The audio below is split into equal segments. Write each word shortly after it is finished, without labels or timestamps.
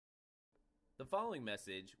The following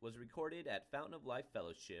message was recorded at Fountain of Life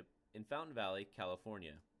Fellowship in Fountain Valley,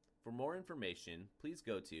 California. For more information, please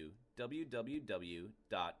go to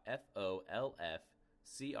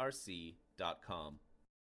www.folfcrc.com.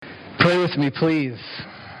 Pray with me, please.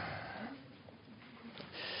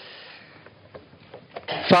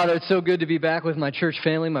 Father, it's so good to be back with my church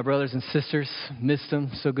family, my brothers and sisters. Missed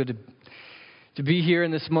them. So good to be here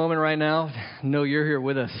in this moment right now. Know you're here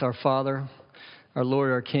with us, our Father, our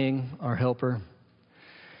Lord, our King, our Helper.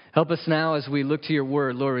 Help us now as we look to your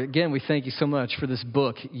word. Lord, again, we thank you so much for this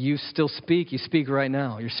book. You still speak. You speak right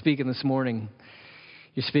now. You're speaking this morning.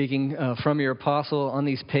 You're speaking from your apostle on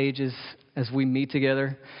these pages as we meet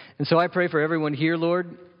together. And so I pray for everyone here,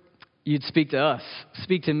 Lord, you'd speak to us.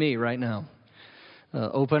 Speak to me right now.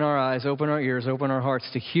 Open our eyes, open our ears, open our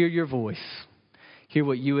hearts to hear your voice. Hear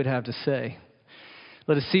what you would have to say.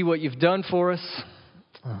 Let us see what you've done for us,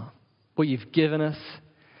 what you've given us,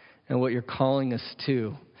 and what you're calling us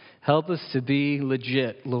to. Help us to be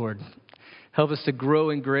legit, Lord. Help us to grow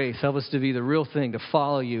in grace. Help us to be the real thing, to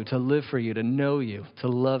follow you, to live for you, to know you, to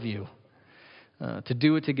love you, to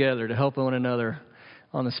do it together, to help one another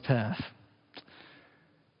on this path.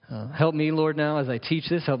 Help me, Lord, now as I teach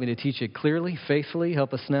this. Help me to teach it clearly, faithfully.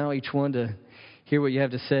 Help us now, each one, to hear what you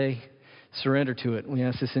have to say. Surrender to it. We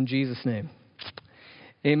ask this in Jesus' name.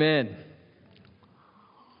 Amen.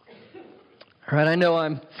 All right, I know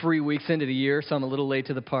I'm 3 weeks into the year, so I'm a little late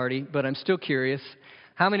to the party, but I'm still curious.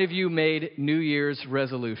 How many of you made New Year's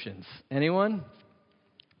resolutions? Anyone?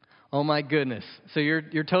 Oh my goodness. So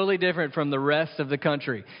you're totally different from the rest of the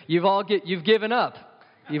country. You've given up.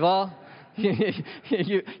 You've all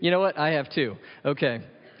you know what? I have too. Okay.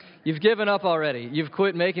 You've given up already. You've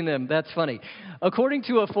quit making them. That's funny. According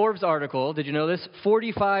to a Forbes article, did you know this?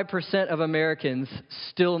 45% of Americans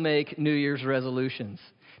still make New Year's resolutions.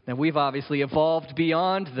 Now, we've obviously evolved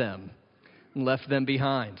beyond them and left them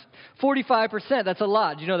behind. 45%, that's a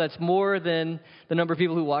lot. You know, that's more than the number of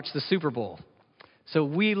people who watch the Super Bowl. So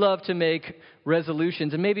we love to make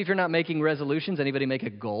resolutions. And maybe if you're not making resolutions, anybody make a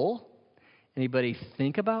goal? Anybody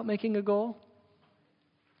think about making a goal?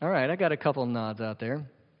 All right, I got a couple nods out there.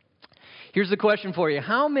 Here's the question for you.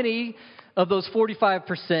 How many of those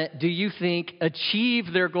 45% do you think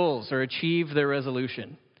achieve their goals or achieve their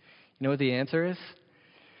resolution? You know what the answer is?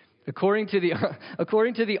 According to the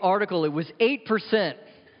article, it was 8%.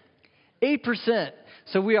 8%.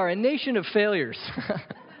 So we are a nation of failures.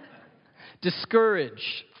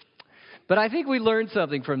 Discouraged. But I think we learned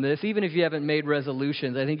something from this. Even if you haven't made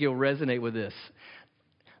resolutions, I think you'll resonate with this.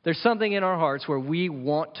 There's something in our hearts where we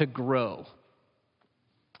want to grow.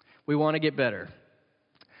 We want to get better.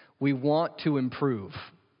 We want to improve.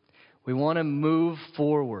 We want to move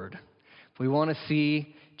forward. We want to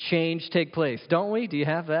see change take place, don't we? Do you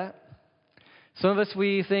have that? Some of us,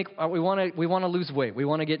 we think we want to lose weight. We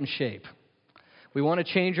want to get in shape. We want to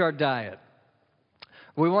change our diet.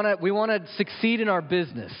 We want to succeed in our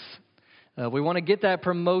business. We want to get that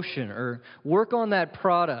promotion or work on that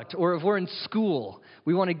product. Or if we're in school,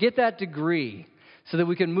 we want to get that degree so that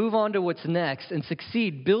we can move on to what's next and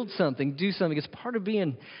succeed, build something, do something. It's part of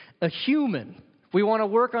being a human. We want to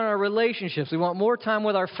work on our relationships. We want more time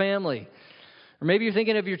with our family. Or maybe you're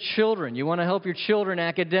thinking of your children. You want to help your children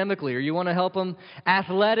academically, or you want to help them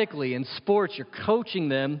athletically in sports. You're coaching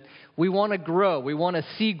them. We want to grow. We want to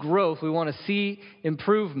see growth. We want to see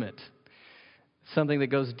improvement. Something that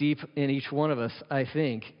goes deep in each one of us, I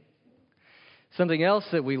think. Something else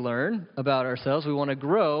that we learn about ourselves, we want to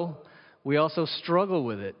grow. We also struggle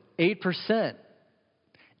with it. 8%.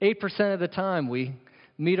 8% of the time we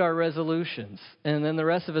meet our resolutions. And then the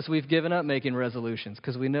rest of us, we've given up making resolutions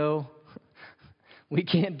because we know we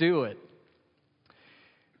can't do it.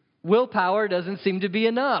 Willpower doesn't seem to be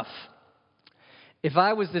enough. If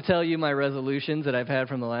I was to tell you my resolutions that I've had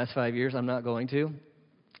from the last 5 years, I'm not going to.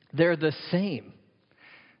 They're the same.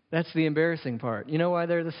 That's the embarrassing part. You know why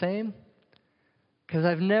they're the same? Because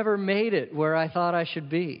I've never made it where I thought I should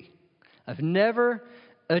be. I've never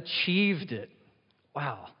achieved it.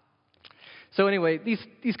 Wow. So anyway,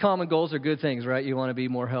 these common goals are good things, right? You want to be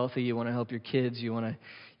more healthy. You want to help your kids. You want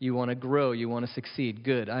to grow. You want to succeed.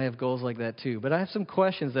 Good. I have goals like that too. But I have some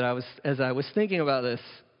questions that as I was thinking about this.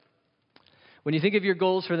 When you think of your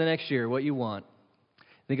goals for the next year, what you want,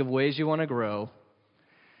 think of ways you want to grow.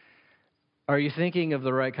 Are you thinking of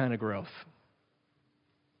the right kind of growth?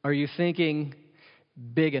 Are you thinking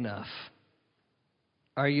big enough?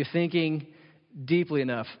 Are you thinking deeply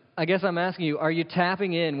enough? I guess I'm asking you, are you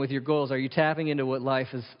tapping in with your goals? Are you tapping into what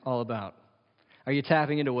life is all about? Are you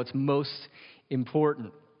tapping into what's most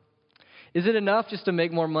important? Is it enough just to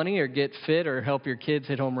make more money or get fit or help your kids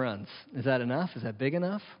hit home runs? Is that enough? Is that big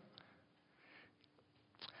enough?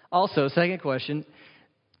 Also, second question,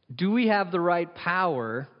 do we have the right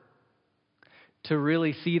power to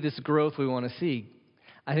really see this growth we want to see?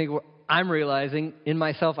 I think I'm realizing in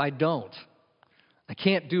myself I don't. I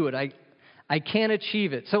can't do it. I can't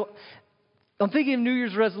achieve it. So I'm thinking of New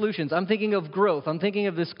Year's resolutions. I'm thinking of growth. I'm thinking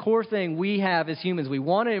of this core thing we have as humans. We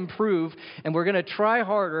want to improve, and we're going to try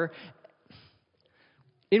harder.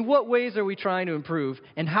 In what ways are we trying to improve,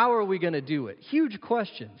 and how are we going to do it? Huge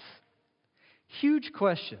questions. Huge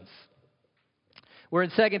questions. We're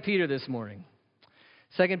in 2 Peter this morning.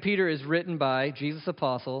 2 Peter is written by Jesus'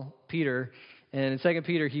 apostle, Peter. And in 2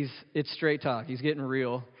 Peter, it's straight talk. He's getting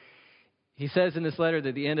real. He says in this letter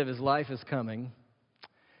that the end of his life is coming.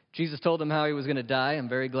 Jesus told him how he was going to die. I'm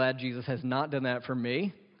very glad Jesus has not done that for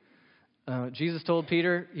me. Jesus told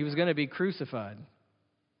Peter he was going to be crucified.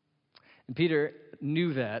 And Peter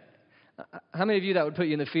knew that. How many of you that would put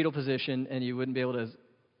you in the fetal position and you wouldn't be able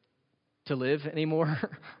to live anymore?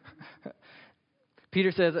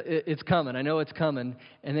 Peter says, it's coming. I know it's coming.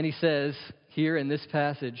 And then he says here in this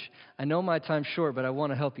passage, I know my time's short, but I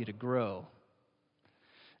want to help you to grow.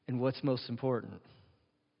 And what's most important?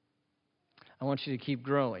 I want you to keep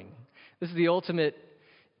growing. This is the ultimate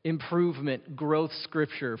improvement, growth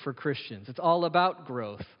scripture for Christians. It's all about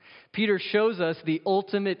growth. Peter shows us the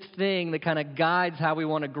ultimate thing that kind of guides how we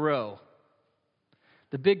want to grow.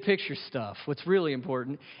 The big picture stuff, what's really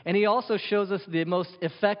important. And he also shows us the most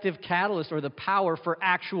effective catalyst or the power for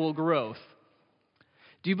actual growth.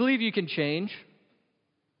 Do you believe you can change?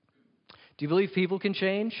 Do you believe people can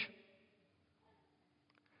change?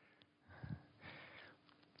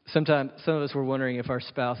 Sometimes some of us were wondering if our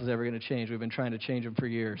spouse is ever going to change. We've been trying to change them for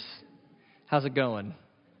years. How's it going?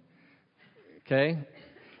 Okay?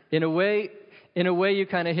 In a way, you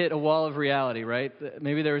kind of hit a wall of reality, right?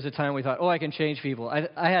 Maybe there was a time we thought, I can change people.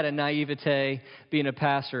 I had a naivete being a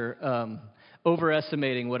pastor,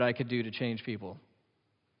 overestimating what I could do to change people.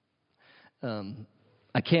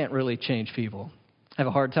 I can't really change people. I have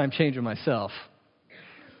a hard time changing myself.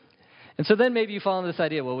 And so then maybe you fall into this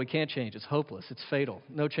idea, we can't change. It's hopeless. It's fatal.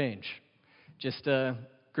 No change. Just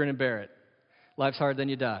grin and bear it. Life's hard, then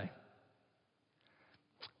you die.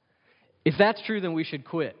 If that's true, then we should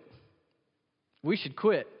quit. We should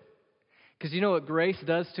quit. Because you know what grace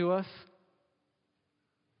does to us?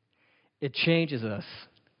 It changes us.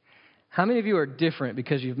 How many of you are different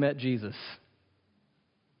because you've met Jesus?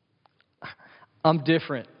 I'm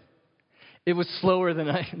different. It was slower than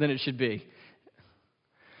it should be.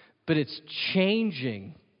 But it's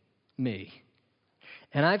changing me.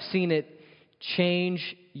 And I've seen it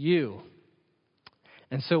change you.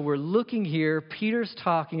 And so we're looking here, Peter's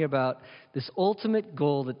talking about this ultimate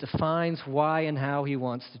goal that defines why and how he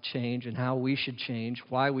wants to change and how we should change,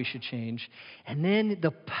 why we should change. And then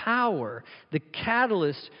the power, the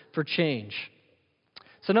catalyst for change.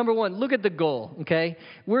 So number one, look at the goal, okay?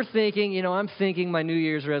 We're thinking, I'm thinking my New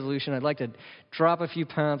Year's resolution, I'd like to drop a few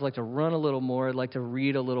pounds, I'd like to run a little more, I'd like to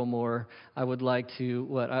read a little more. I would like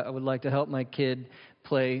to help my kid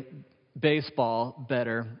play baseball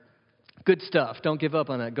better. Good stuff. Don't give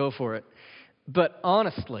up on that. Go for it. But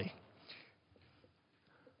honestly,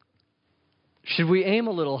 should we aim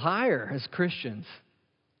a little higher as Christians?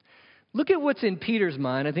 Look at what's in Peter's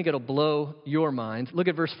mind. I think it'll blow your mind. Look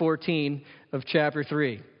at verse 14 of chapter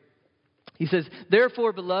 3. He says,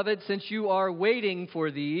 therefore, beloved, since you are waiting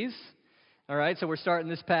for these. All right, so we're starting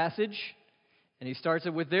this passage. And he starts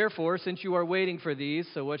it with, therefore, since you are waiting for these.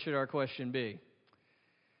 So what should our question be?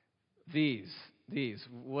 These.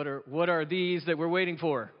 What are these that we're waiting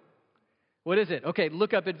for? What is it? Okay,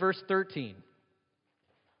 look up at verse 13.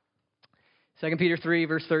 2 Peter 3,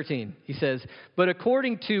 verse 13. He says, but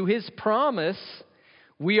according to his promise,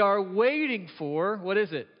 we are waiting for, what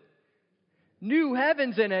is it? New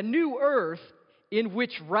heavens and a new earth in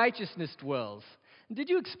which righteousness dwells. Did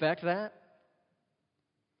you expect that?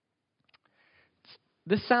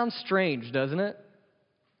 This sounds strange, doesn't it?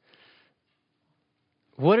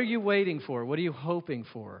 What are you waiting for? What are you hoping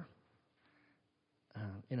for?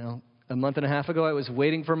 A month and a half ago, I was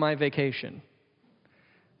waiting for my vacation.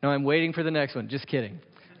 No, I'm waiting for the next one. Just kidding.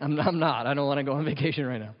 I'm not. I don't want to go on vacation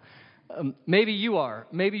right now. Maybe you are.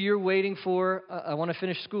 Maybe you're waiting for, I want to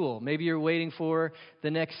finish school. Maybe you're waiting for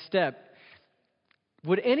the next step.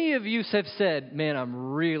 Would any of you have said, man,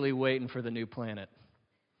 I'm really waiting for the new planet?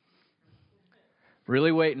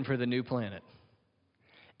 Really waiting for the new planet.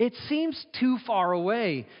 It seems too far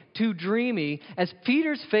away, too dreamy. As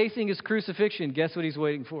Peter's facing his crucifixion, guess what he's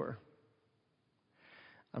waiting for?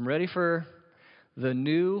 I'm ready for the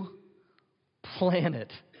new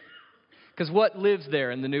planet. Because what lives there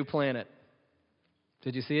in the new planet?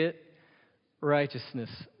 Did you see it? righteousness,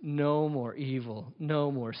 no more evil,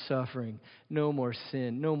 no more suffering, no more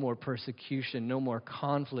sin, no more persecution, no more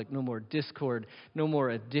conflict, no more discord, no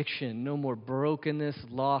more addiction, no more brokenness,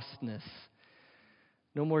 lostness,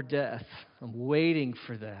 no more death. I'm waiting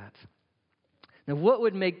for that. Now, what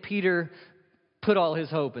would make Peter put all his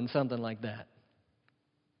hope in something like that?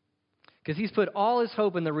 Because he's put all his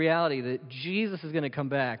hope in the reality that Jesus is going to come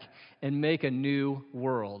back and make a new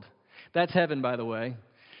world. That's heaven, by the way.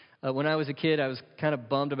 When I was a kid, I was kind of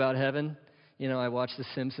bummed about heaven. You know, I watched The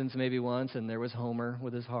Simpsons maybe once, and there was Homer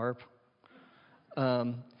with his harp.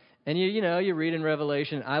 And you read in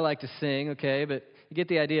Revelation, I like to sing, okay, but you get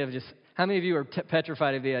the idea of just, how many of you are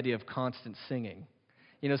petrified of the idea of constant singing?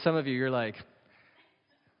 You know, some of you, you're like,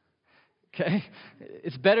 okay,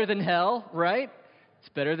 it's better than hell, right? It's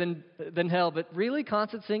better than hell, but really,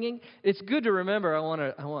 constant singing? It's good to remember. I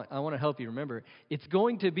want to help you remember. It's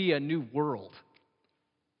going to be a new world.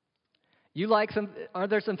 Aren't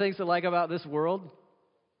there some things to like about this world?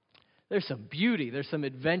 There's some beauty, there's some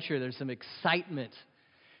adventure, there's some excitement.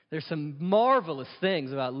 There's some marvelous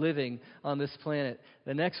things about living on this planet.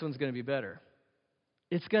 The next one's going to be better.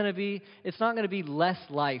 It's not going to be less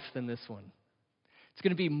life than this one. It's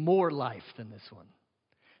going to be more life than this one.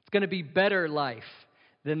 It's going to be better life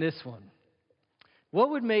than this one.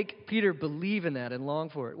 What would make Peter believe in that and long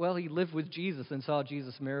for it? Well, he lived with Jesus and saw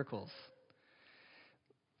Jesus' miracles.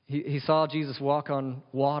 He saw Jesus walk on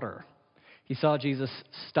water. He saw Jesus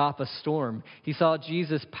stop a storm. He saw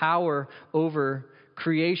Jesus' power over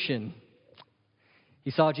creation.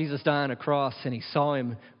 He saw Jesus die on a cross, and he saw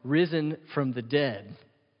him risen from the dead.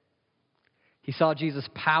 He saw Jesus'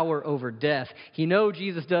 power over death. He knows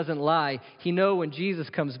Jesus doesn't lie. He knows when Jesus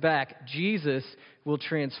comes back, Jesus will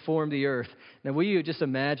transform the earth. Now, will you just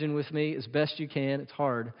imagine with me, as best you can, it's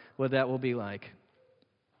hard, what that will be like?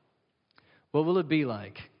 What will it be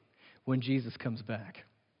like when Jesus comes back?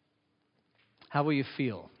 How will you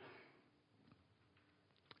feel?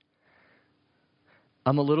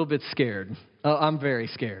 I'm a little bit scared. Oh, I'm very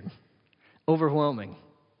scared. Overwhelming.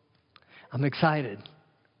 I'm excited.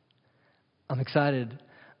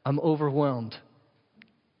 I'm overwhelmed.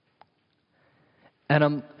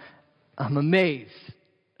 And I'm amazed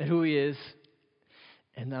at who he is.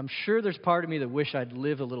 And I'm sure there's part of me that wish I'd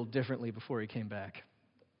lived a little differently before he came back.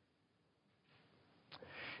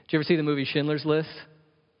 Did you ever see the movie Schindler's List?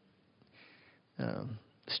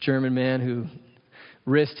 This German man who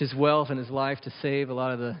risked his wealth and his life to save a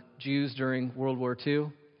lot of the Jews during World War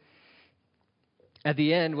II. At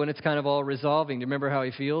the end, when it's kind of all resolving, do you remember how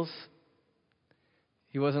he feels?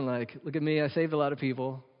 He wasn't like, look at me, I saved a lot of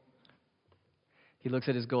people. He looks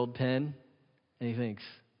at his gold pen and he thinks,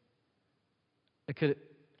 I could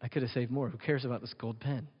have saved more. Who cares about this gold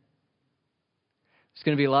pen? There's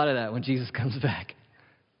going to be a lot of that when Jesus comes back.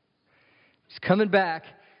 He's coming back.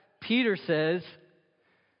 Peter says,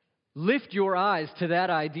 lift your eyes to that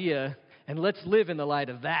idea and let's live in the light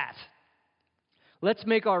of that. Let's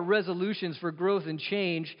make our resolutions for growth and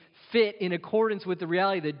change fit in accordance with the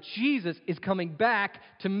reality that Jesus is coming back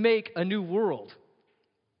to make a new world.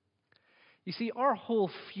 You see, our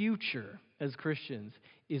whole future as Christians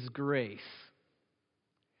is grace.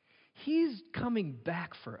 He's coming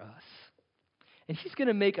back for us. And he's going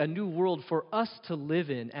to make a new world for us to live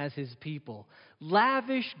in as his people.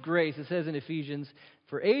 Lavish grace, it says in Ephesians,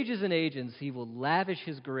 for ages and ages he will lavish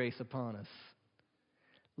his grace upon us.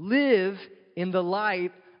 Live in the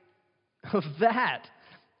light of that.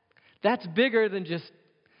 That's bigger than just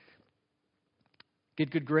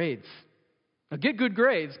get good grades. Now, get good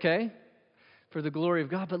grades, okay, for the glory of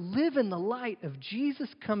God. But live in the light of Jesus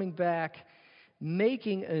coming back,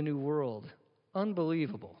 making a new world.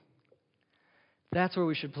 Unbelievable. That's where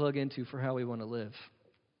we should plug into for how we want to live.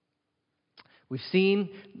 We've seen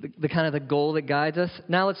the kind of the goal that guides us.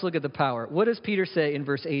 Now let's look at the power. What does Peter say in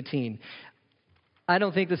verse 18? I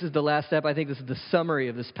don't think this is the last step. I think this is the summary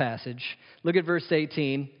of this passage. Look at verse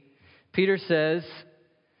 18. Peter says,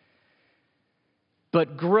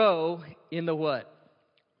 but grow in the what?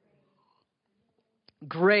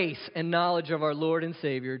 Grace and knowledge of our Lord and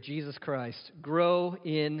Savior, Jesus Christ. Grow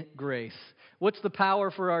in grace. What's the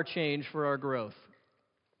power for our change, for our growth?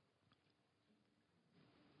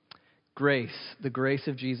 Grace, the grace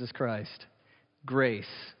of Jesus Christ. Grace,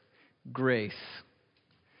 grace.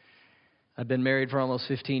 I've been married for almost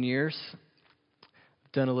 15 years.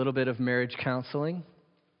 I've done a little bit of marriage counseling.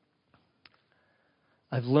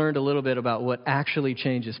 I've learned a little bit about what actually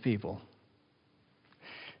changes people.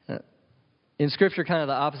 In Scripture, kind of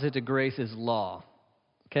the opposite to grace is law.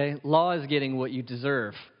 Okay? Law is getting what you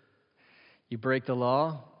deserve. You break the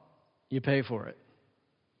law, you pay for it.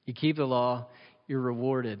 You keep the law, you're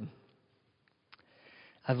rewarded.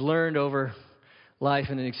 I've learned over life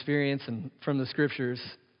and experience and from the scriptures,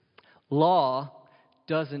 law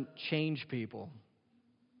doesn't change people.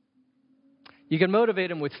 You can motivate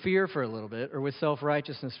them with fear for a little bit or with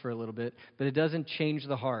self-righteousness for a little bit, but it doesn't change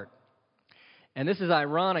the heart. And this is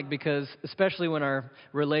ironic because especially when our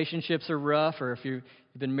relationships are rough, or if you've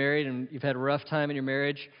been married and you've had a rough time in your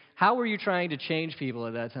marriage, how were you trying to change people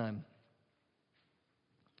at that time?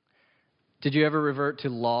 Did you ever revert to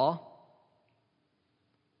law?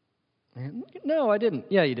 No, I didn't.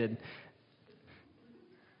 Yeah, you did.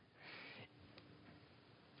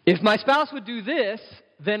 If my spouse would do this,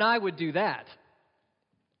 then I would do that.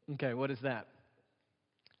 Okay, what is that?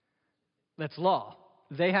 That's law.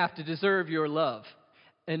 They have to deserve your love.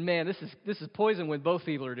 And man, this is poison when both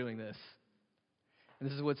people are doing this. And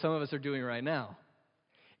this is what some of us are doing right now.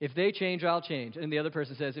 If they change, I'll change. And the other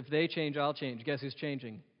person says, if they change, I'll change. Guess who's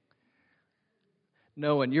changing?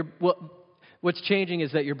 No one. What's changing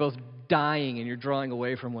is that you're both dying and you're drawing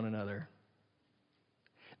away from one another.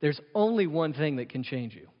 There's only one thing that can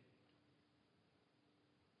change you.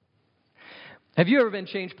 Have you ever been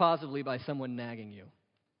changed positively by someone nagging you?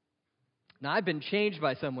 Now, I've been changed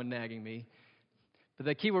by someone nagging me, but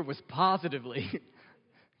the key word was positively.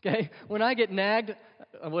 Okay? When I get nagged,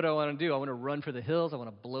 what do I want to do? I want to run for the hills. I want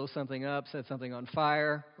to blow something up, set something on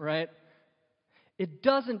fire, right? It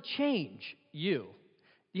doesn't change you.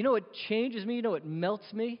 You know what changes me? You know what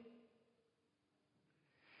melts me?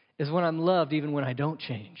 Is when I'm loved even when I don't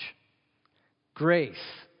change. Grace.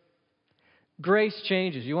 Grace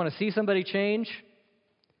changes. You want to see somebody change?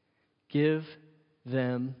 Give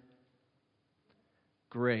them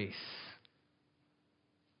grace.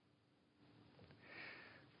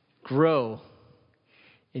 Grow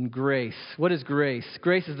in grace. What is grace?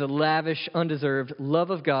 Grace is the lavish, undeserved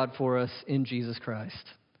love of God for us in Jesus Christ.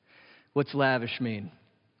 What's lavish mean?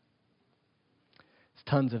 It's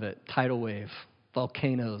tons of it. Tidal wave,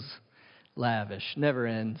 volcanoes, lavish. Never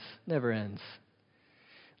ends. Never ends.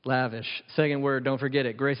 Lavish. Second word, don't forget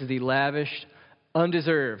it. Grace is the lavished,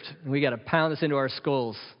 undeserved. And we got to pound this into our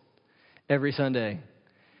skulls every Sunday.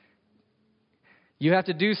 You have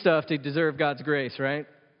to do stuff to deserve God's grace, right?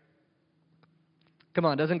 Come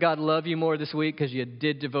on, doesn't God love you more this week because you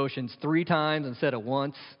did devotions 3 times instead of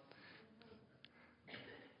once?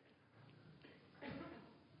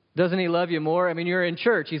 Doesn't He love you more? I mean, you're in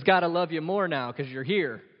church. He's got to love you more now because you're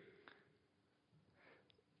here.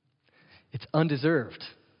 It's undeserved.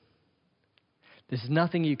 There's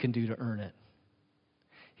nothing you can do to earn it.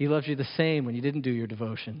 He loves you the same when you didn't do your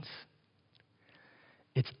devotions.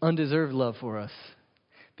 It's undeserved love for us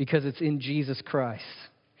because it's in Jesus Christ.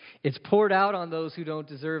 It's poured out on those who don't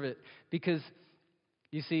deserve it because,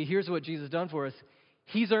 you see, here's what Jesus has done for us.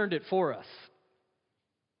 He's earned it for us.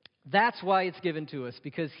 That's why it's given to us,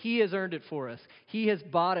 because He has earned it for us. He has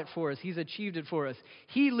bought it for us. He's achieved it for us.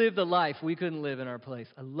 He lived the life we couldn't live in our place.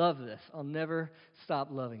 I love this. I'll never stop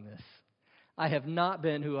loving this. I have not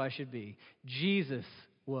been who I should be. Jesus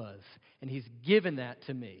was, and He's given that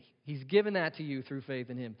to me. He's given that to you through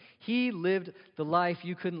faith in Him. He lived the life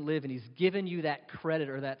you couldn't live, and He's given you that credit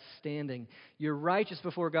or that standing. You're righteous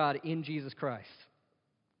before God in Jesus Christ.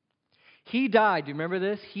 He died. Do you remember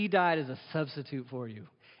this? He died as a substitute for you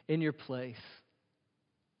in your place.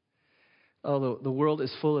 Oh, the world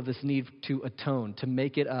is full of this need to atone, to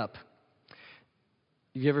make it up.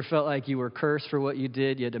 Have you ever felt like you were cursed for what you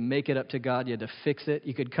did? You had to make it up to God. You had to fix it.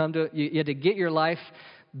 You had to get your life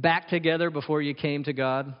back together before you came to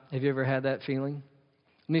God. Have you ever had that feeling?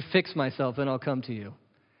 Let me fix myself, then I'll come to you.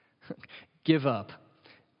 Give up.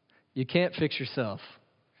 You can't fix yourself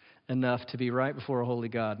enough to be right before a holy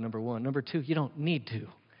God, number one. Number two, you don't need to.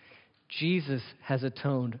 Jesus has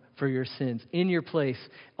atoned for your sins in your place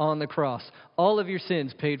on the cross. All of your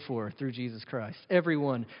sins paid for through Jesus Christ.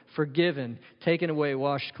 Everyone forgiven, taken away,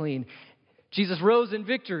 washed clean. Jesus rose in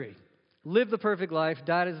victory, lived the perfect life,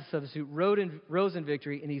 died as a substitute, rose in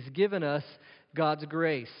victory, and He's given us God's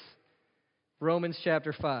grace. Romans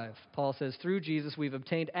chapter 5, Paul says, through Jesus we've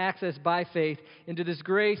obtained access by faith into this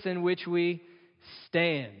grace in which we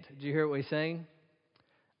stand. Did you hear what he's saying?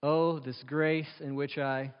 Oh, this grace in which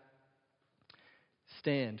I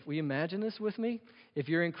stand. Will you imagine this with me? If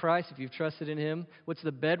you're in Christ, if you've trusted in Him, what's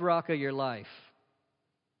the bedrock of your life?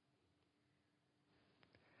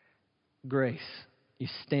 Grace. You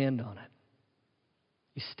stand on it.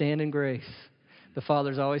 You stand in grace. The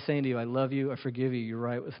Father's always saying to you, I love you, I forgive you, you're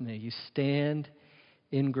right with me. You stand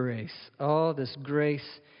in grace. Oh, this grace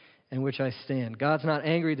in which I stand. God's not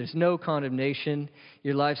angry. There's no condemnation.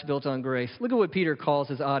 Your life's built on grace. Look at what Peter calls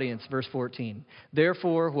his audience, verse 14.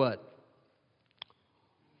 Therefore, what?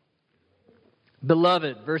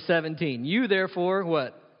 Beloved, verse 17. You therefore,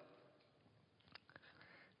 what?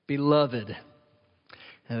 Beloved.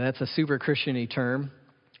 And that's a super Christian-y term.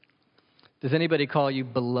 Does anybody call you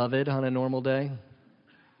beloved on a normal day?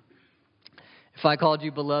 If I called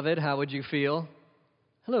you beloved, how would you feel?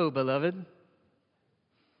 Hello, beloved.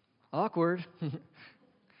 Awkward.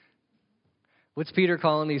 What's Peter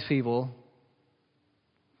calling these people?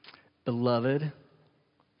 Beloved.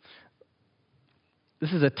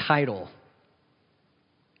 This is a title.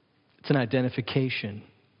 It's an identification.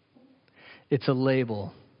 It's a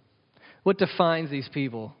label. What defines these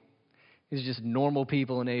people? These are just normal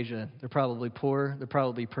people in Asia. They're probably poor. They're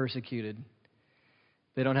probably persecuted.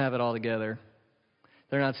 They don't have it all together.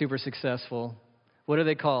 They're not super successful. What are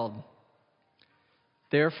they called?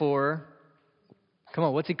 Therefore, come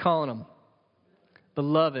on, what's he calling them?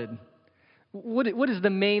 Beloved. What is the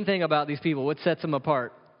main thing about these people? What sets them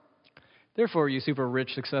apart? Therefore, you super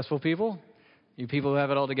rich, successful people, you people who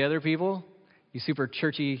have it all together people, you super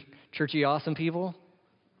churchy, awesome people.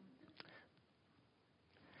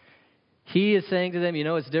 He is saying to them, you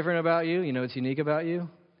know what's different about you? You know what's unique about you?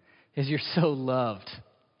 Is you're so loved.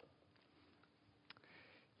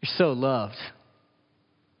 You're so loved.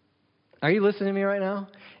 Are you listening to me right now?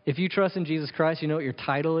 If you trust in Jesus Christ, you know what your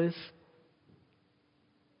title is?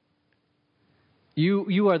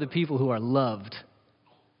 You are the people who are loved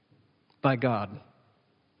by God.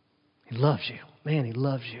 He loves you. Man, He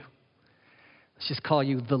loves you. Let's just call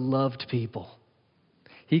you the loved people.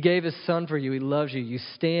 He gave His Son for you. He loves you. You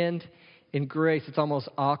stand in grace. It's almost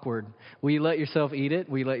awkward. Will you let yourself eat it?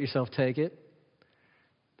 Will you let yourself take it?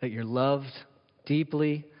 That you're loved,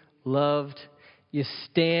 deeply loved. You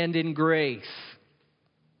stand in grace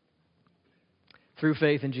through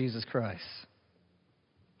faith in Jesus Christ.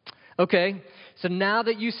 Okay, so now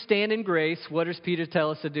that you stand in grace, what does Peter tell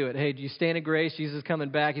us to do? Hey, do you stand in grace? Jesus is coming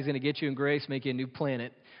back. He's going to get you in grace, make you a new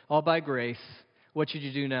planet, all by grace. What should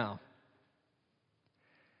you do now?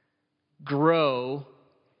 Grow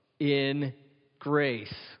in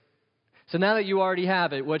grace. So now that you already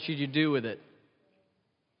have it, what should you do with it?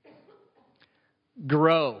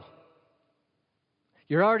 Grow.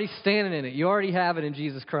 You're already standing in it. You already have it in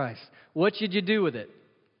Jesus Christ. What should you do with it?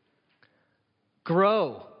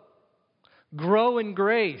 Grow. Grow in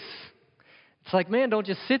grace. It's like, man, don't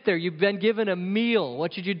just sit there. You've been given a meal.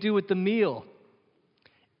 What should you do with the meal?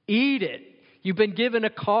 Eat it. You've been given a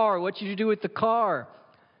car. What should you do with the car?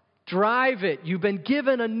 Drive it. You've been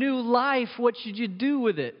given a new life. What should you do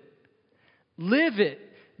with it? Live it.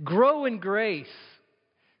 Grow in grace.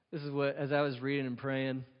 This is what, as I was reading and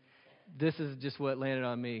praying, this is just what landed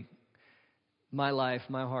on me. My life,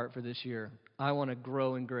 my heart for this year. I want to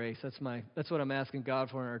grow in grace. That's what I'm asking God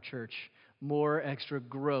for in our church. More extra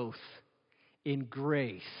growth in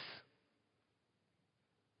grace.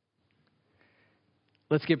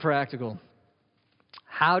 Let's get practical.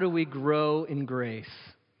 How do we grow in grace?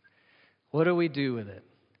 What do we do with it?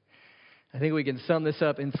 I think we can sum this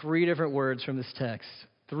up in 3 different words from this text.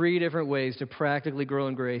 3 different ways to practically grow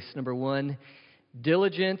in grace. Number 1,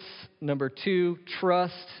 diligence. Number 2,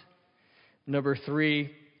 trust. Number 3,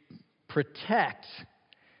 protect.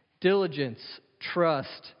 Diligence,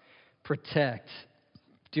 trust, protect.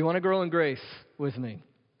 Do you want to grow in grace with me?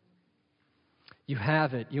 You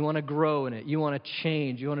have it. You want to grow in it. You want to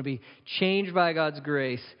change. You want to be changed by God's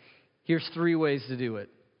grace. Here's 3 ways to do it.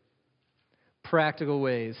 Practical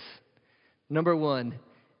ways. Number 1,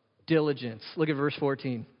 diligence. Look at verse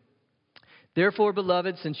 14. Therefore,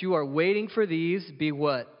 beloved, since you are waiting for these, be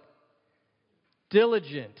what?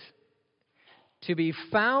 Diligent. To be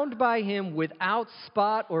found by Him without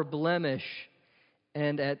spot or blemish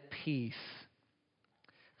and at peace.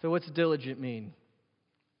 So what's diligent mean?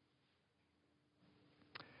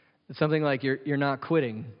 It's something like you're not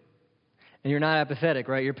quitting. And you're not apathetic,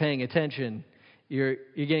 right? You're paying attention. You're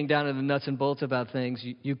getting down to the nuts and bolts about things.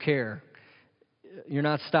 You care. You're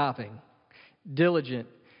not stopping. Diligent.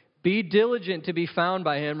 Be diligent to be found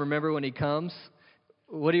by Him. Remember when He comes?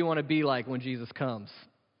 What do you want to be like when Jesus comes?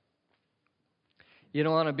 You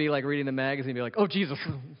don't want to be like reading the magazine and be like, oh, Jesus,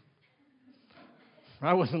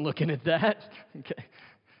 I wasn't looking at that. Okay.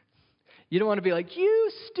 You don't want to be like,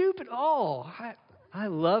 you stupid, I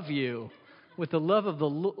love you with the love of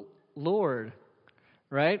the Lord,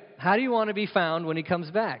 right? How do you want to be found when He comes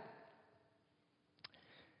back?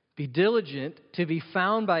 Be diligent to be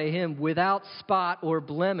found by Him without spot or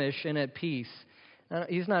blemish and at peace. Now,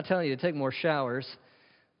 He's not telling you to take more showers.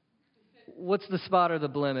 What's the spot or the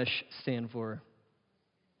blemish stand for?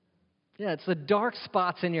 Yeah, it's the dark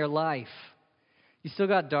spots in your life. You still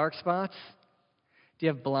got dark spots? Do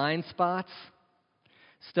you have blind spots?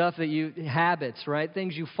 Stuff that habits, right?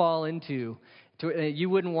 Things you fall into. You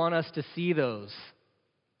wouldn't want us to see those.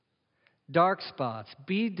 Dark spots.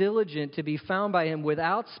 Be diligent to be found by Him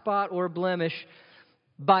without spot or blemish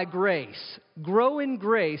by grace. Grow in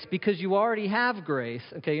grace because you already have grace.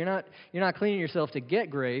 Okay, you're not cleaning yourself to get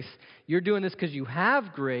grace. You're doing this because you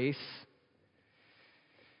have grace.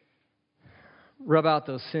 Rub out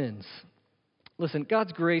those sins. Listen,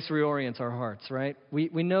 God's grace reorients our hearts, right?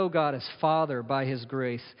 We know God as Father by His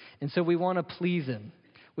grace, and so we want to please Him.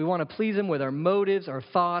 We want to please Him with our motives, our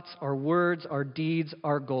thoughts, our words, our deeds,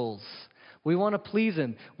 our goals. We want to please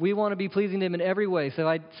Him. We want to be pleasing to Him in every way.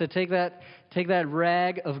 So take that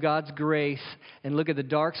rag of God's grace and look at the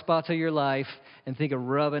dark spots of your life and think of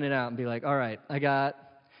rubbing it out and be like, all right, do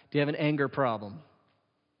you have an anger problem?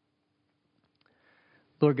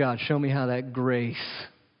 Lord God, show me how that grace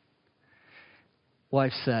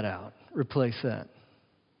wipes that out. Replace that.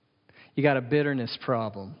 You got a bitterness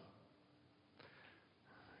problem.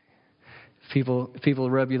 If people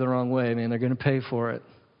rub you the wrong way, man, they're going to pay for it.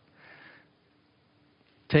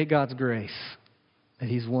 Take God's grace that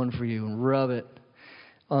He's won for you and rub it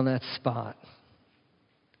on that spot.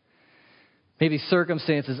 Maybe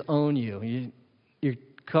circumstances own you. You're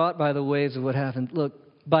caught by the waves of what happened. Look,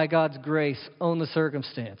 by God's grace, own the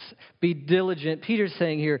circumstance. Be diligent. Peter's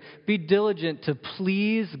saying here, be diligent to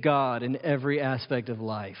please God in every aspect of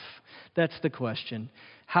life. That's the question.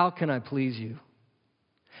 How can I please you?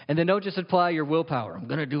 And then don't just apply your willpower. I'm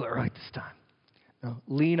going to do it right this time. No,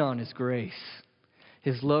 lean on His grace,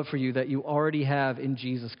 His love for you that you already have in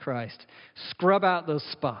Jesus Christ. Scrub out those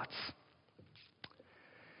spots.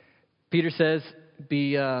 Peter says,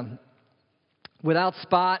 be without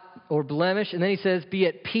spot or blemish. And then he says, be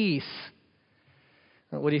at peace.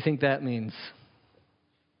 What do you think that means?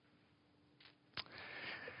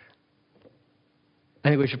 I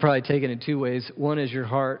think we should probably take it in two ways. One is your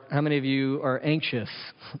heart. How many of you are anxious?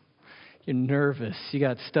 You're nervous. You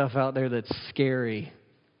got stuff out there that's scary.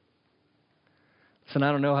 Listen,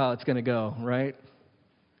 I don't know how it's going to go, right?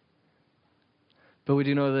 But we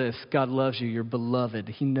do know this. God loves you. You're beloved.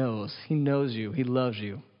 He knows. He knows you. He loves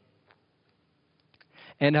you.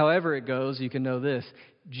 And however it goes, you can know this.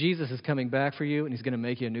 Jesus is coming back for you, and He's going to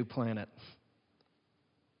make you a new planet.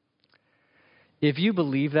 If you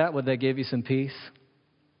believe that, would that give you some peace?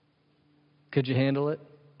 Could you handle it?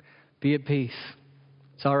 Be at peace.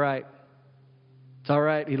 It's all right. It's all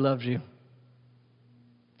right. He loves you.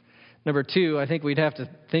 Number two, I think we'd have to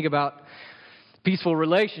think about peaceful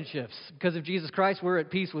relationships. Because of Jesus Christ, we're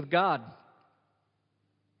at peace with God.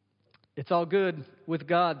 It's all good with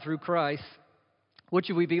God through Christ. What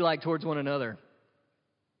should we be like towards one another?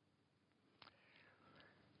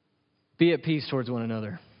 Be at peace towards one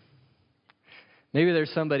another. Maybe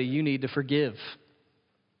there's somebody you need to forgive.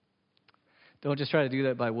 Don't just try to do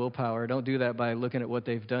that by willpower. Don't do that by looking at what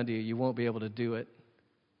they've done to you. You won't be able to do it.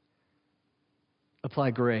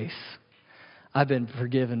 Apply grace. I've been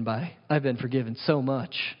forgiven so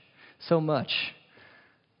much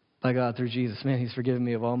by God through Jesus. Man, He's forgiven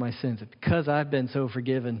me of all my sins. Because I've been so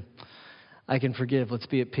forgiven, I can forgive. Let's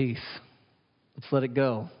be at peace. Let's let it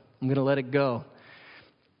go. I'm going to let it go.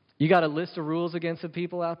 You got a list of rules against the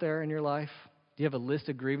people out there in your life? Do you have a list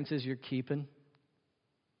of grievances you're keeping?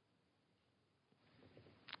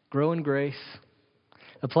 Grow in grace.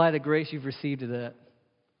 Apply the grace you've received to that.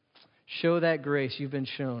 Show that grace you've been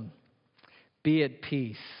shown. Be at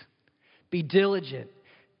peace. Be diligent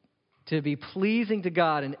to be pleasing to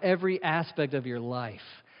God in every aspect of your life.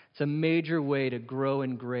 It's a major way to grow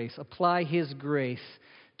in grace. Apply His grace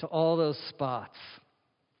to all those spots.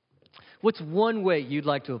 What's one way you'd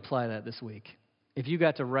like to apply that this week? If you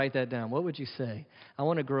got to write that down, what would you say? I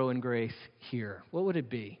want to grow in grace here. What would it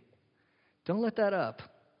be? Don't let that up.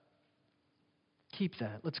 Keep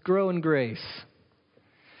that. Let's grow in grace.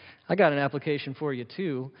 I got an application for you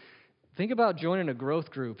too. Think about joining a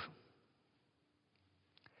growth group.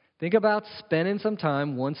 Think about spending some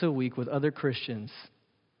time once a week with other Christians.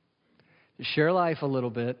 Share life a little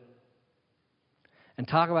bit and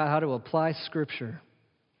talk about how to apply Scripture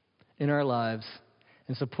in our lives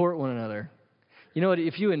and support one another. You know what?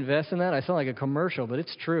 If you invest in that, I sound like a commercial, but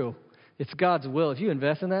it's true. It's God's will. If you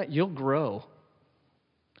invest in that, you'll grow.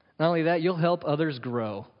 Not only that, you'll help others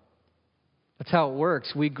grow. That's how it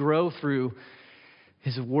works. We grow through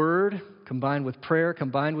His Word, combined with prayer,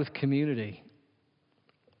 combined with community.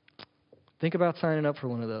 Think about signing up for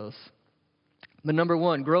one of those. But number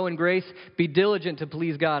one, grow in grace. Be diligent to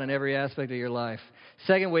please God in every aspect of your life.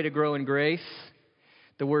 Second way to grow in grace,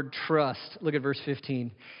 the word trust. Look at verse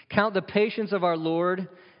 15. Count the patience of our Lord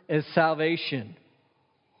as salvation,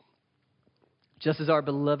 just as our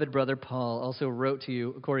beloved brother Paul also wrote to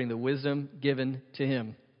you according to the wisdom given to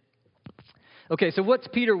him. Okay, so what's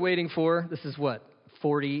Peter waiting for? This is what,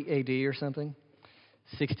 40 AD or something?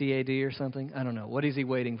 60 AD or something? I don't know. What is he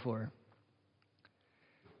waiting for?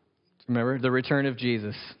 Remember, the return of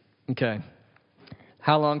Jesus. Okay.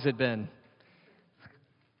 How long's it been?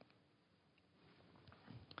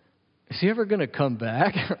 Is he ever going to come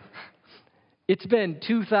back? It's been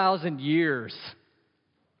 2,000 years.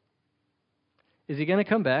 Is he going to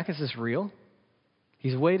come back? Is this real?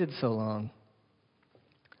 He's waited so long.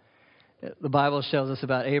 The Bible tells us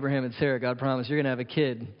about Abraham and Sarah. God promised, you're going to have a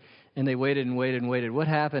kid. And they waited and waited and waited. What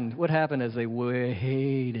happened? What happened as they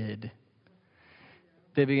waited?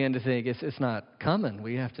 They began to think, it's not coming.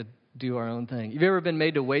 We have to do our own thing. Have you ever been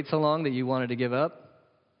made to wait so long that you wanted to give up?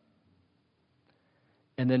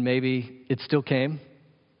 And then maybe it still came?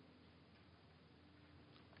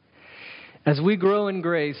 As we grow in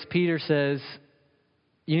grace, Peter says,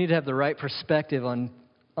 you need to have the right perspective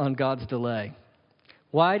on God's delay.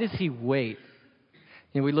 Why does he wait?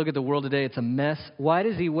 We look at the world today, it's a mess. Why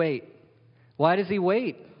does he wait? Why does he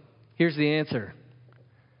wait? Here's the answer.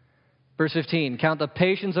 Verse 15, count the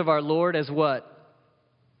patience of our Lord as what?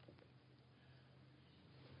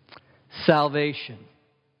 Salvation.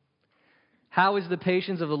 How is the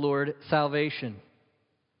patience of the Lord salvation?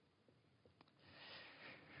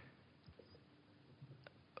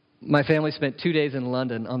 My family spent 2 days in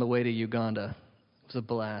London on the way to Uganda. It was a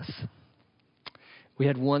blast. We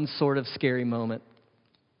had one sort of scary moment.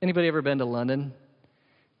 Anybody ever been to London?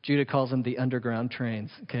 Judah calls them the underground trains.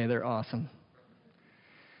 Okay, they're awesome.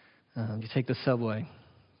 You take the subway.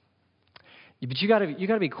 But you got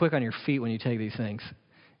to be quick on your feet when you take these things.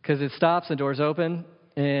 Because it stops, the doors open,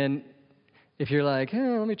 and if you're like,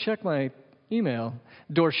 let me check my email,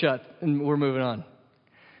 door shut, and we're moving on.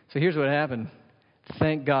 So here's what happened.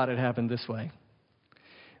 Thank God it happened this way.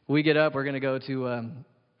 We get up, we're going to go to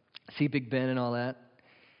see Big Ben and all that.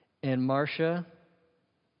 And Marcia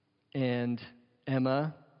and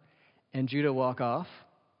Emma and Judah walk off.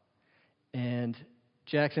 And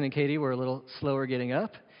Jackson and Katie were a little slower getting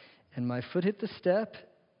up. And my foot hit the step.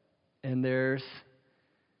 And there's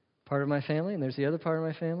part of my family. And there's the other part of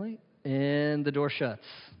my family. And the door shuts.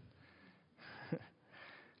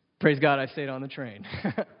 Praise God, I stayed on the train.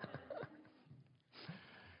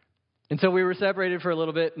 And so we were separated for a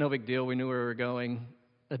little bit. No big deal. We knew where we were going.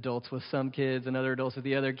 Adults with some kids and other adults with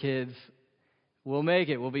the other kids. We'll make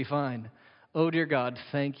it. We'll be fine. Oh, dear God,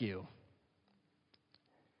 thank you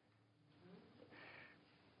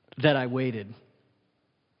that I waited,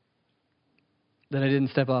 that I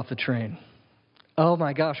didn't step off the train. Oh,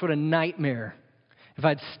 my gosh, what a nightmare if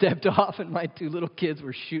I'd stepped off and my two little kids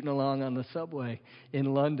were shooting along on the subway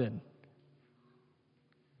in London.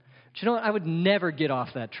 But you know what? I would never get off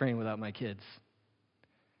that train without my kids.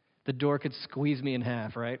 The door could squeeze me in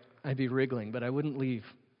half, right? I'd be wriggling, but I wouldn't leave.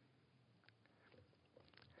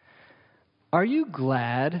 Are you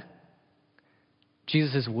glad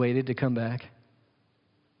Jesus has waited to come back?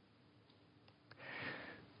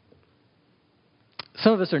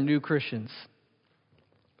 Some of us are new Christians.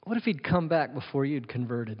 What if he'd come back before you'd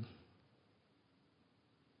converted?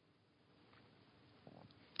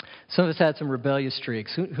 Some of us had some rebellious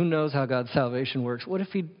streaks. Who knows how God's salvation works? What if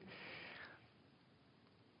he'd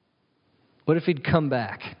come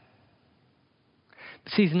back?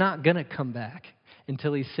 See, he's not going to come back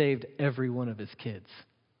until he's saved every one of his kids.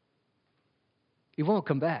 He won't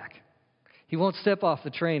come back. He won't step off the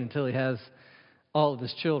train until he has all of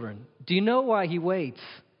his children. Do you know why he waits?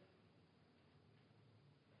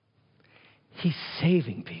 He's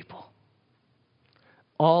saving people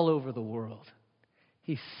all over the world.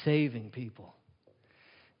 He's saving people.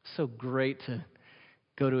 It's so great to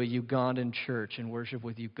go to a Ugandan church and worship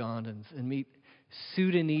with Ugandans and meet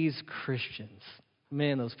Sudanese Christians.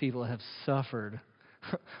 Man, those people have suffered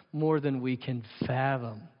more than we can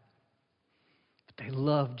fathom. But they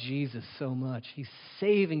love Jesus so much. He's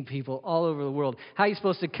saving people all over the world. How are you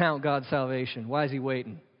supposed to count God's salvation? Why is he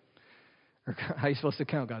waiting? Or how are you supposed to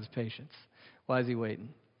count God's patience? Why is he waiting?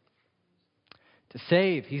 To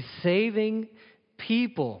save. He's saving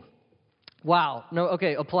people. Wow. No,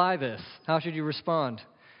 okay, apply this. How should you respond?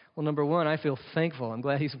 Well, number one, I feel thankful. I'm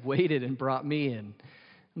glad he's waited and brought me in.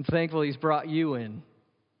 I'm thankful he's brought you in.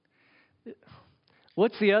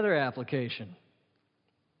 What's the other application?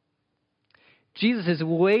 Jesus is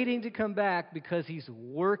waiting to come back because he's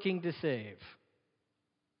working to save.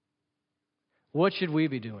 What should we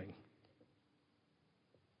be doing?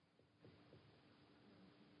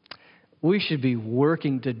 We should be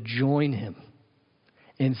working to join him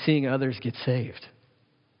in seeing others get saved.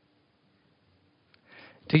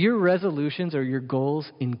 Do your resolutions or your goals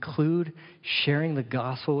include sharing the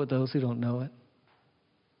gospel with those who don't know it?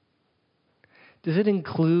 Does it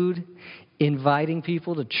include inviting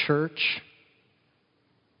people to church?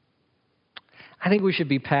 I think we should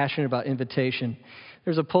be passionate about invitation.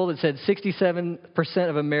 There's a poll that said 67%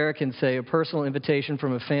 of Americans say a personal invitation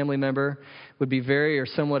from a family member would be very or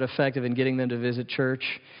somewhat effective in getting them to visit church.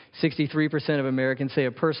 63% of Americans say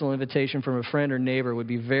a personal invitation from a friend or neighbor would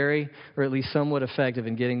be very or at least somewhat effective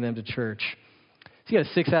in getting them to church. So you got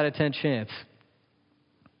a 6 out of 10 chance.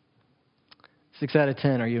 6 out of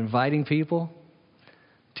 10. Are you inviting people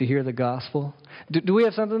to hear the gospel? Do we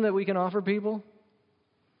have something that we can offer people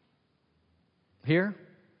here?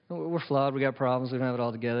 We're flawed. We got problems. We don't have it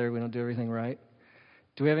all together. We don't do everything right.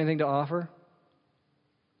 Do we have anything to offer?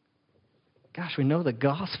 Gosh, we know the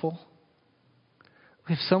gospel.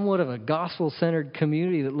 We have somewhat of a gospel-centered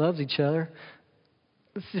community that loves each other.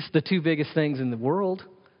 It's just the 2 biggest things in the world.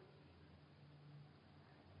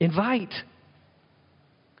 Invite.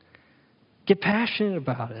 Get passionate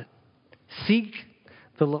about it. Seek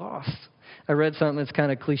the lost. I read something that's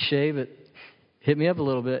kind of cliche, but hit me up a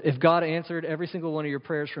little bit. If God answered every single one of your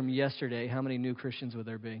prayers from yesterday, how many new Christians would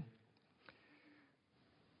there be?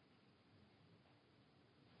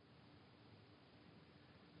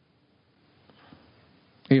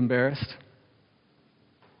 Are you embarrassed?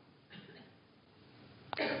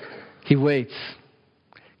 He waits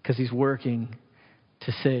because he's working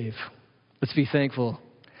to save. Let's be thankful.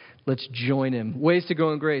 Let's join him. Ways to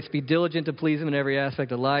grow in grace. Be diligent to please him in every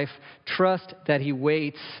aspect of life. Trust that he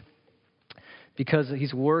waits because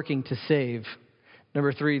he's working to save.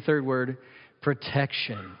 Number 3, third word,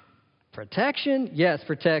 protection. Protection? Yes,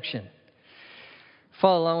 protection.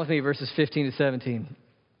 Follow along with me, verses 15 to 17.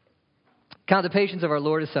 Count the patience of our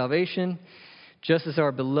Lord as salvation, just as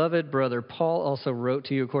our beloved brother Paul also wrote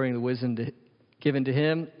to you according to the wisdom given to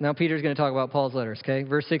him. Now Peter's going to talk about Paul's letters, okay?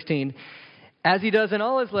 Verse 16. As he does in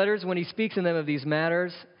all his letters, when he speaks in them of these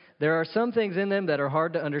matters, there are some things in them that are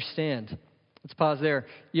hard to understand. Let's pause there.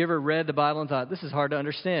 You ever read the Bible and thought, this is hard to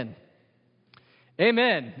understand?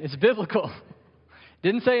 Amen. It's biblical.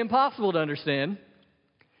 Didn't say impossible to understand.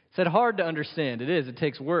 It said hard to understand. It is. It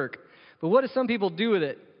takes work. But what do some people do with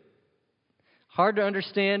it? Hard to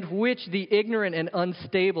understand, which the ignorant and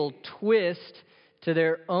unstable twist to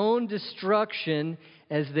their own destruction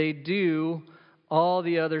as they do all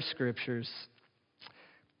the other scriptures.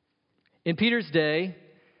 In Peter's day,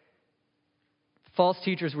 false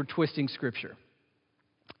teachers were twisting Scripture.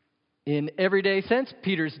 In every day since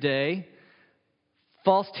Peter's day,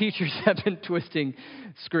 false teachers have been twisting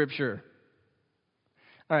Scripture.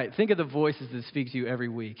 All right, think of the voices that speak to you every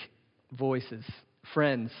week. Voices,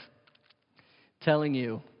 friends, telling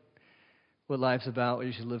you what life's about, what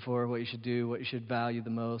you should live for, what you should do, what you should value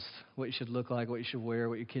the most, what you should look like, what you should wear,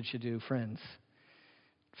 what your kids should do. Friends,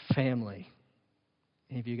 family.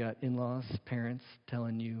 If you got in-laws, parents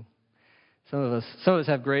telling you. Some of us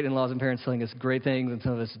have great in-laws and parents telling us great things, and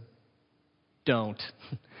some of us don't.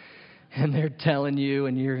 And they're telling you,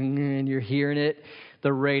 and you're hearing it.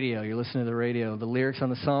 The radio, you're listening to the radio. The lyrics on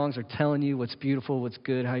the songs are telling you what's beautiful, what's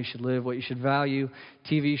good, how you should live, what you should value.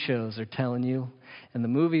 TV shows are telling you. And the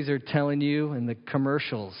movies are telling you, and the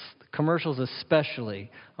commercials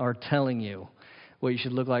especially, are telling you what you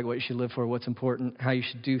should look like, what you should live for, what's important, how you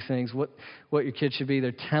should do things, what your kids should be.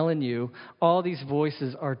 They're telling you. All these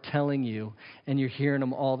voices are telling you, and you're hearing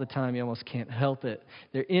them all the time. You almost can't help it.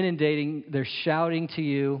 They're inundating. They're shouting to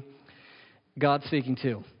you. God's speaking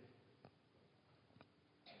too.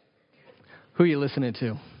 Who are you listening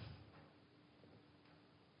to?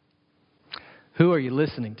 Who are you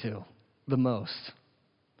listening to the most?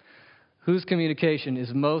 Whose communication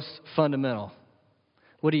is most fundamental?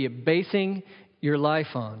 What are you basing your life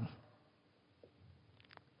on?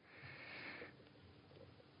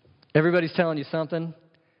 Everybody's telling you something.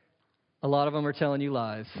 A lot of them are telling you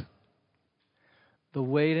lies. The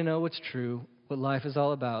way to know what's true, what life is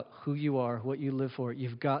all about, who you are, what you live for,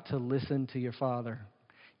 you've got to listen to your Father.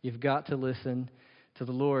 You've got to listen to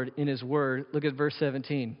the Lord in His Word. Look at verse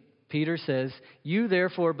 17. Peter says, you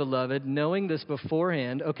therefore, beloved, knowing this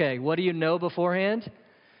beforehand. Okay, what do you know beforehand?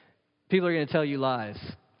 People are going to tell you lies.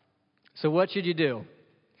 So what should you do?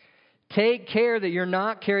 Take care that you're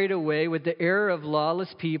not carried away with the error of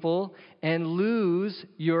lawless people and lose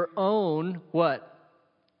your own, what?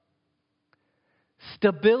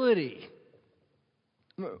 Stability.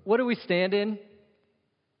 What do we stand in?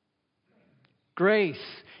 Grace.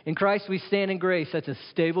 In Christ we stand in grace. That's a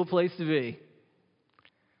stable place to be.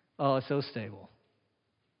 Oh, it's so stable.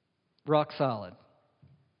 Rock solid.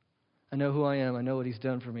 I know who I am. I know what He's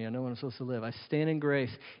done for me. I know what I'm supposed to live. I stand in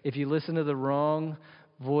grace. If you listen to the wrong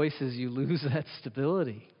voices, you lose that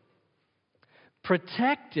stability.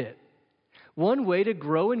 Protect it. One way to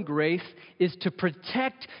grow in grace is to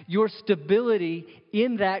protect your stability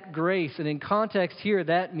in that grace. And in context here,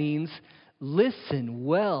 that means listen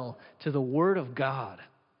well to the Word of God.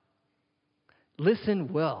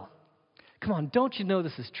 Listen well. Come on, don't you know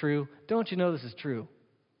this is true? Don't you know this is true?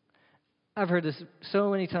 I've heard this so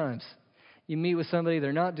many times. You meet with somebody,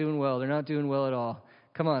 they're not doing well. They're not doing well at all.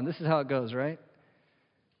 Come on, this is how it goes, right?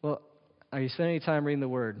 Well, are you spending any time reading the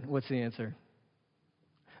Word? What's the answer?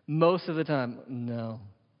 Most of the time, no.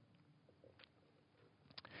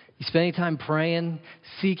 You spend any time praying,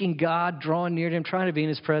 seeking God, drawing near to Him, trying to be in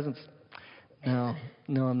His presence? No,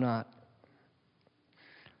 I'm not.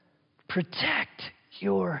 Protect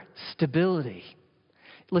your stability.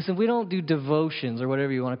 Listen, we don't do devotions or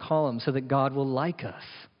whatever you want to call them so that God will like us.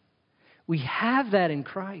 We have that in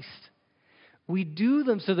Christ. We do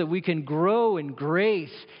them so that we can grow in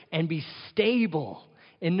grace and be stable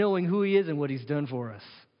in knowing who He is and what He's done for us.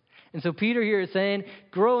 And so Peter here is saying,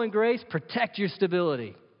 grow in grace, protect your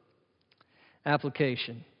stability.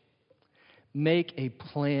 Application. Make a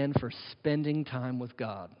plan for spending time with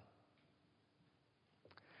God.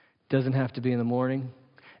 Doesn't have to be in the morning.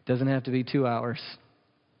 Doesn't have to be 2 hours.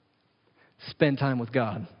 Spend time with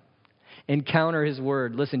God. Encounter His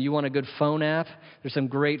Word. Listen, you want a good phone app? There's some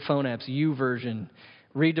great phone apps. YouVersion.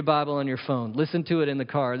 Read the Bible on your phone. Listen to it in the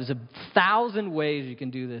car. There's 1,000 ways you can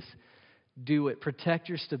do this. Do it. Protect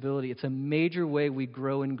your stability. It's a major way we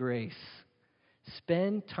grow in grace.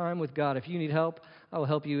 Spend time with God. If you need help, I will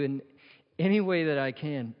help you in any way that I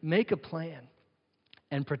can. Make a plan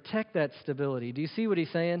and protect that stability. Do you see what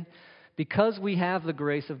he's saying? Because we have the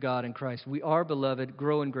grace of God in Christ, we are beloved,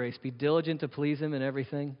 grow in grace. Be diligent to please Him in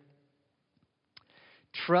everything.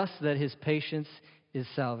 Trust that His patience is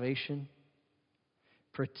salvation.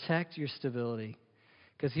 Protect your stability.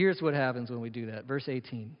 Because here's what happens when we do that. Verse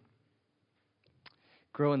 18.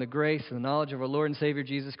 Grow in the grace and the knowledge of our Lord and Savior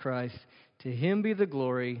Jesus Christ. To Him be the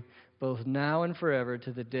glory, both now and forever,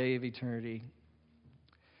 to the day of eternity.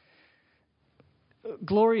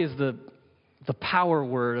 Glory is the power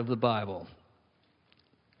word of the Bible.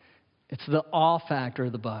 It's the awe factor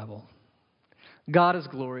of the Bible. God is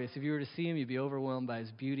glorious. If you were to see Him, you'd be overwhelmed by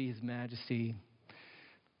His beauty, His majesty.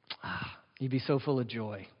 You'd be so full of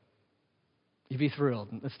joy. You'd be thrilled.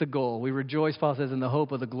 That's the goal. We rejoice, Paul says, in the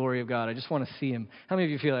hope of the glory of God. I just want to see Him. How many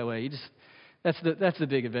of you feel that way? That's the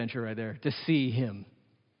big adventure right there, to see Him.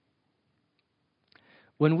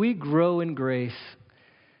 When we grow in grace,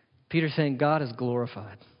 Peter's saying God is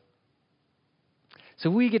glorified. So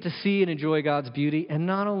we get to see and enjoy God's beauty, and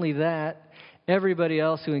not only that, everybody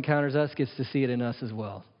else who encounters us gets to see it in us as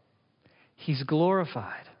well. He's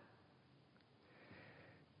glorified.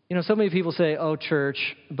 You know, so many people say, oh, church,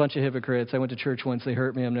 a bunch of hypocrites. I went to church once, they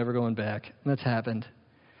hurt me, I'm never going back. And that's happened.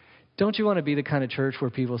 Don't you want to be the kind of church where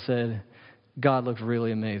people said, God looked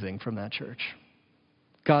really amazing from that church?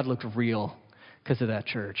 God looked real because of that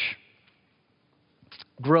church.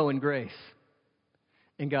 Grow in grace,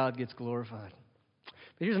 and God gets glorified.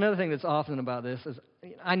 But here's another thing that's often about this. Is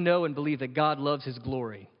I know and believe that God loves His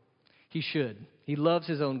glory. He should. He loves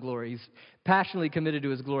His own glory. He's passionately committed to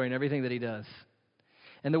His glory in everything that He does.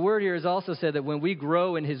 And the word here is also said that when we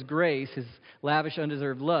grow in His grace, His lavish,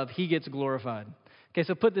 undeserved love, He gets glorified. Okay,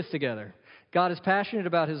 so put this together. God is passionate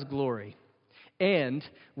about His glory. And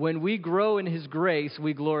when we grow in His grace,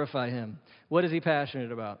 we glorify Him. What is He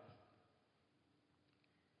passionate about?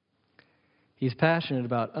 He's passionate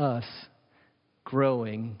about us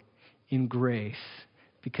growing in grace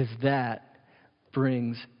because that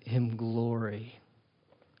brings Him glory.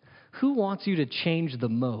 Who wants you to change the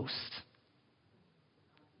most?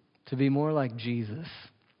 To be more like Jesus.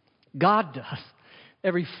 God does.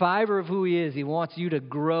 Every fiber of who He is, He wants you to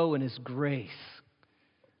grow in His grace.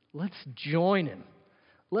 Let's join Him.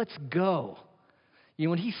 Let's go. You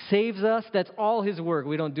know, when He saves us, that's all His work.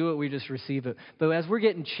 We don't do it, we just receive it. But as we're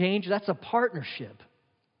getting changed, that's a partnership.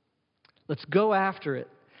 Let's go after it.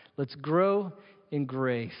 Let's grow in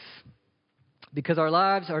grace. Because our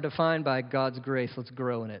lives are defined by God's grace, let's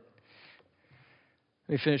grow in it.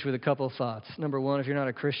 Let me finish with a couple of thoughts. Number one, if you're not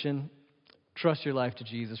a Christian, trust your life to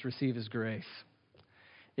Jesus. Receive His grace.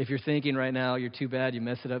 If you're thinking right now, you're too bad, you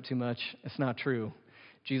mess it up too much, it's not true.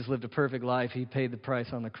 Jesus lived a perfect life. He paid the price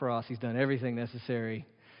on the cross. He's done everything necessary.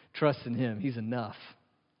 Trust in Him. He's enough.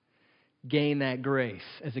 Gain that grace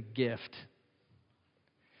as a gift.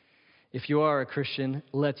 If you are a Christian,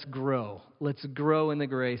 let's grow. Let's grow in the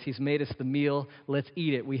grace. He's made us the meal. Let's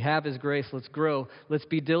eat it. We have His grace. Let's grow. Let's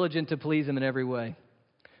be diligent to please Him in every way.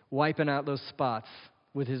 Wiping out those spots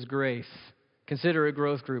with His grace. Consider a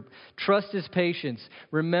growth group. Trust His patience.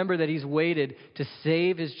 Remember that He's waited to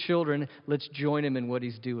save His children. Let's join Him in what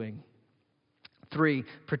He's doing. 3,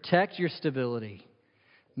 protect your stability.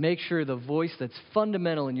 Make sure the voice that's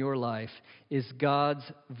fundamental in your life is God's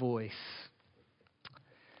voice.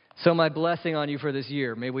 So my blessing on you for this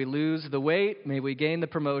year, may we lose the weight, may we gain the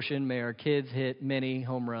promotion, may our kids hit many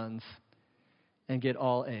home runs and get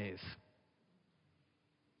all A's.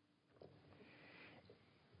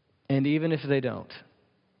 And even if they don't,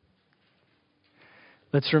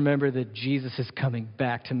 let's remember that Jesus is coming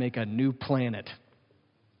back to make a new planet.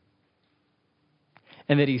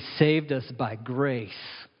 And that He saved us by grace.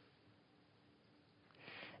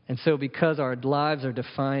 And so because our lives are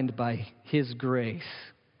defined by His grace,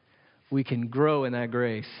 we can grow in that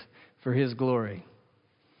grace for His glory.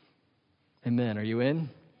 Amen. Are you in?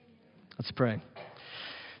 Let's pray.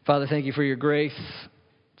 Father, thank you for your grace.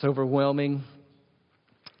 It's overwhelming.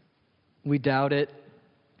 We doubt it,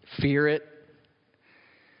 fear it.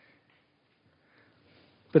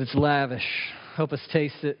 But it's lavish. Help us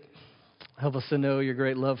taste it. Help us to know your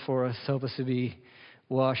great love for us. Help us to be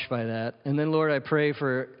washed by that. And then, Lord, I pray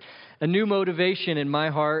for a new motivation in my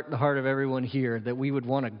heart, the heart of everyone here, that we would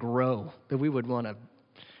want to grow, that we would want to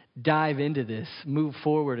dive into this, move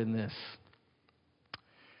forward in this.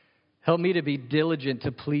 Help me to be diligent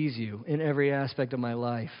to please you in every aspect of my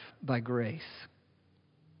life by grace.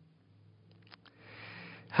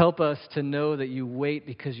 Help us to know that you wait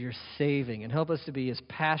because you're saving, and help us to be as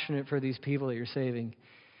passionate for these people that you're saving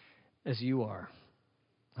as you are.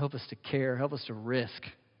 Help us to care. Help us to risk,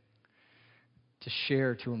 to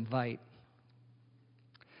share, to invite.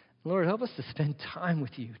 Lord, help us to spend time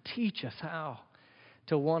with you. Teach us how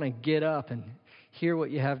to want to get up and hear what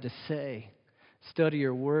you have to say, study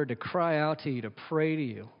your word, to cry out to you, to pray to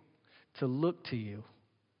you, to look to you.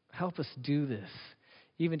 Help us do this,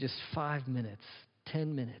 even just 5 minutes,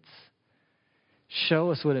 10 minutes. Show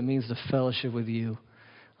us what it means to fellowship with you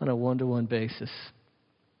on a one-to-one basis.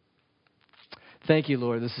 Thank you,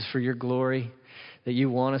 Lord. This is for your glory, that you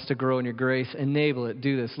want us to grow in your grace. Enable it.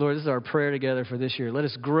 Do this. Lord, this is our prayer together for this year. Let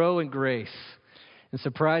us grow in grace in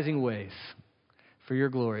surprising ways for your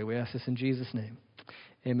glory. We ask this in Jesus' name.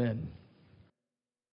 Amen.